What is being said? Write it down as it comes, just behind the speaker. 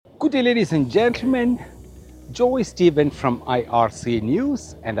Good day, ladies and gentlemen. Joy Stephen from IRC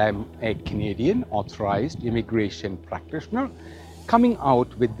News, and I'm a Canadian authorized immigration practitioner coming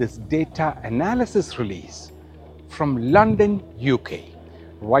out with this data analysis release from London, UK.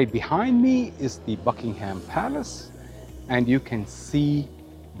 Right behind me is the Buckingham Palace, and you can see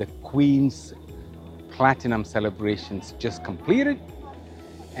the Queen's Platinum celebrations just completed,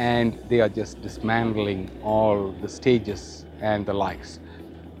 and they are just dismantling all the stages and the likes.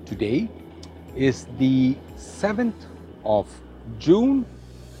 Today is the 7th of June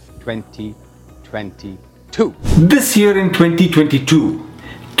 2022. This year in 2022,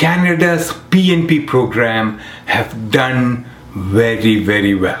 Canada's PNP program have done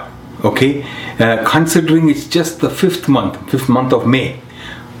very well. Okay, considering it's just the fifth month of May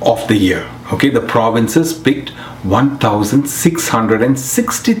of the year. Okay, the provinces picked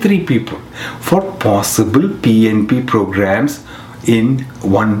 1,663 people for possible PNP programs in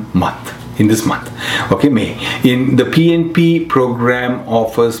 1 month. In this month, okay, May. In the PNP program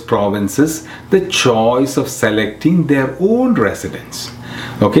offers provinces the choice of selecting their own residents.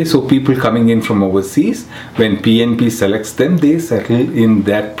 Okay, so people coming in from overseas, when PNP selects them, they settle in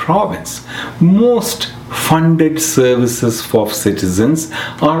that province. Most funded services for citizens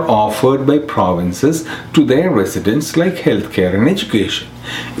are offered by provinces to their residents, like healthcare and education.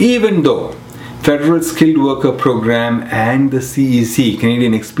 Even though Federal Skilled Worker Program and the CEC,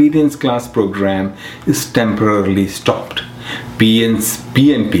 Canadian Experience Class Program, is temporarily stopped,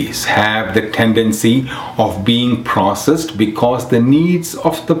 PNPs have the tendency of being processed because the needs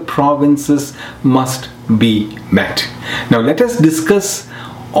of the provinces must be met. Now let us discuss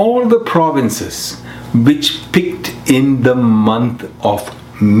all the provinces which picked in the month of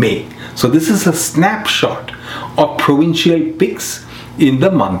May. So this is a snapshot of provincial picks in the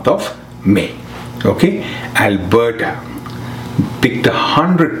month of May. Okay, Alberta picked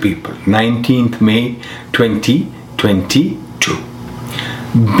 100 people, 19th May 2022.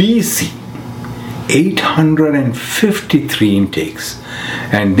 BC, 853 intakes,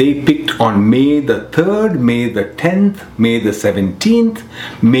 and they picked on May the 3rd, May the 10th, May the 17th,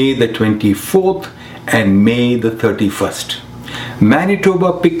 May the 24th, and May the 31st.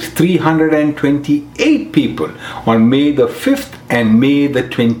 Manitoba picked 328 people on May the 5th and May the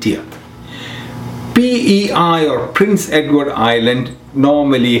 20th. PEI, or Prince Edward Island,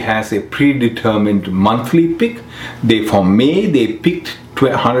 normally has a predetermined monthly pick. For May, they picked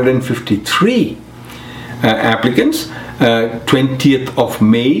 153 applicants. 20th of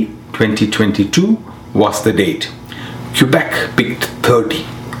May 2022 was the date. Quebec picked 30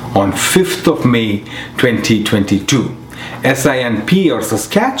 on 5th of May 2022. SINP, or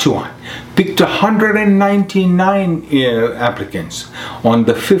Saskatchewan, picked 199 applicants on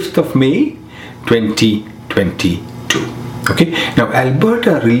the 5th of May 2022. Okay, now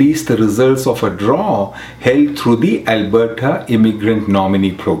Alberta released the results of a draw held through the Alberta Immigrant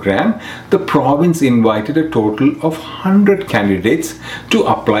Nominee Program. The province invited a total of 100 candidates to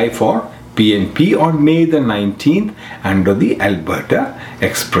apply for PNP on May the 19th under the Alberta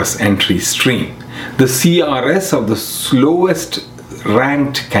Express Entry Stream. The CRS of the slowest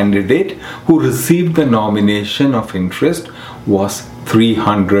ranked candidate who received the nomination of interest was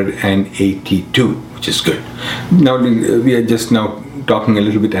 382, which is good. Now we are just now talking a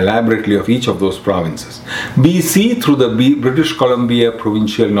little bit elaborately of each of those provinces. BC, through the British Columbia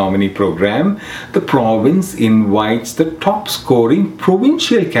Provincial Nominee Program, the province invites the top scoring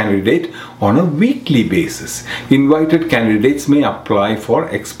provincial candidate on a weekly basis. Invited candidates may apply for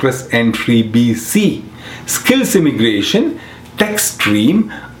Express Entry BC, Skills Immigration, Tech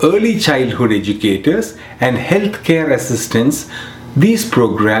Stream, Early Childhood Educators, and Healthcare Assistants. These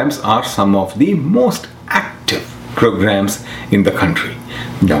programs are some of the most active programs in the country.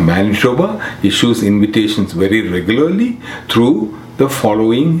 Now, Manitoba issues invitations very regularly through the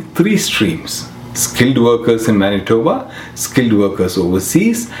following 3 streams: skilled workers in Manitoba, skilled workers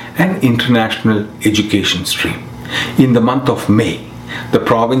overseas, and international education stream. In the month of May, the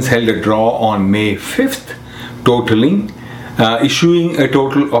province held a draw on May 5th, issuing a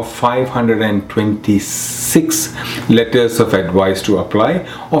total of 526 letters of advice to apply,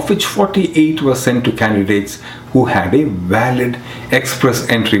 of which 48 were sent to candidates who had a valid express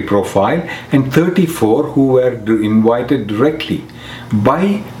entry profile, and 34 who were invited directly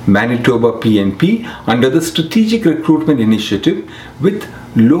by Manitoba PNP under the Strategic Recruitment Initiative with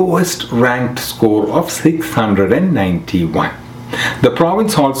lowest ranked score of 691. The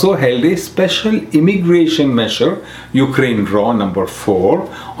province also held a special immigration measure, Ukraine Draw number 4,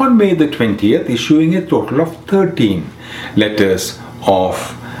 on May the 20th, issuing a total of 13 letters of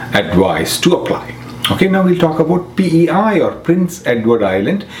advice to apply. Okay, now we'll talk about PEI, or Prince Edward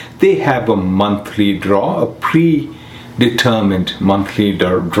Island. They have a monthly draw, a predetermined monthly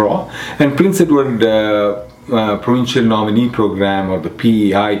draw, and Prince Edward Provincial Nominee Program, or the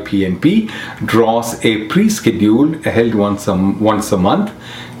PEI PNP, draws a pre-schedule held once a month.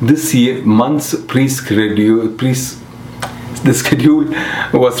 This year, the schedule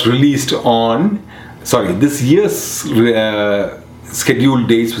was released on. This year's scheduled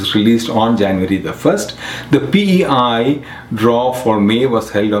dates was released on January the 1st. The PEI draw for May was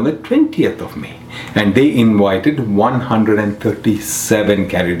held on the 20th of May, and they invited 137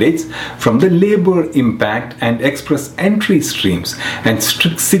 candidates from the Labour Impact and Express Entry streams and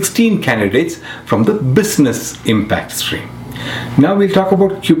 16 candidates from the Business Impact stream. Now we'll talk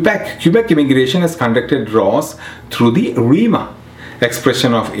about Quebec. Quebec Immigration has conducted draws through the REMA,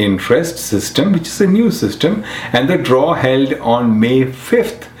 Expression of Interest system, which is a new system, and the draw held on May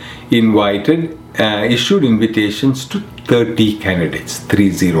 5th issued invitations to 30 candidates.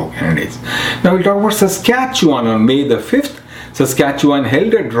 Now we'll talk about Saskatchewan. On May the 5th, Saskatchewan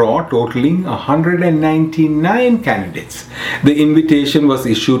held a draw totaling 199 candidates. The invitation was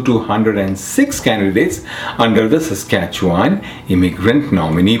issued to 106 candidates under the Saskatchewan Immigrant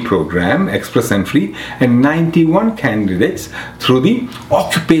Nominee Program, Express Entry, and 91 candidates through the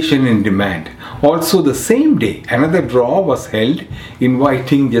Occupation in Demand. Also, the same day, another draw was held,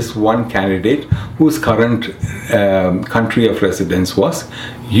 inviting just one candidate whose current country of residence was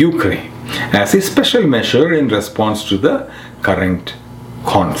Ukraine, as a special measure in response to the current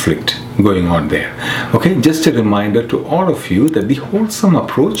conflict going on there. Okay, just a reminder to all of you that the wholesome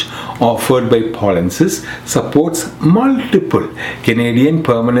approach offered by Polinsys supports multiple Canadian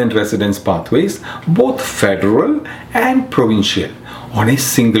permanent residence pathways, both federal and provincial, on a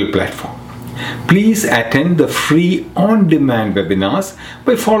single platform. Please attend the free on-demand webinars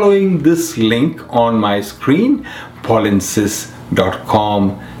by following this link on my screen,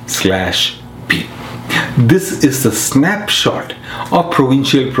 polinsys.com/p. This is the snapshot of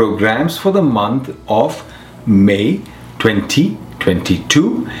provincial programs for the month of May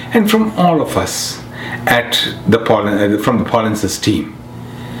 2022, and from all of us from the Polinsys team.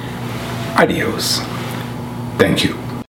 Adios. Thank you.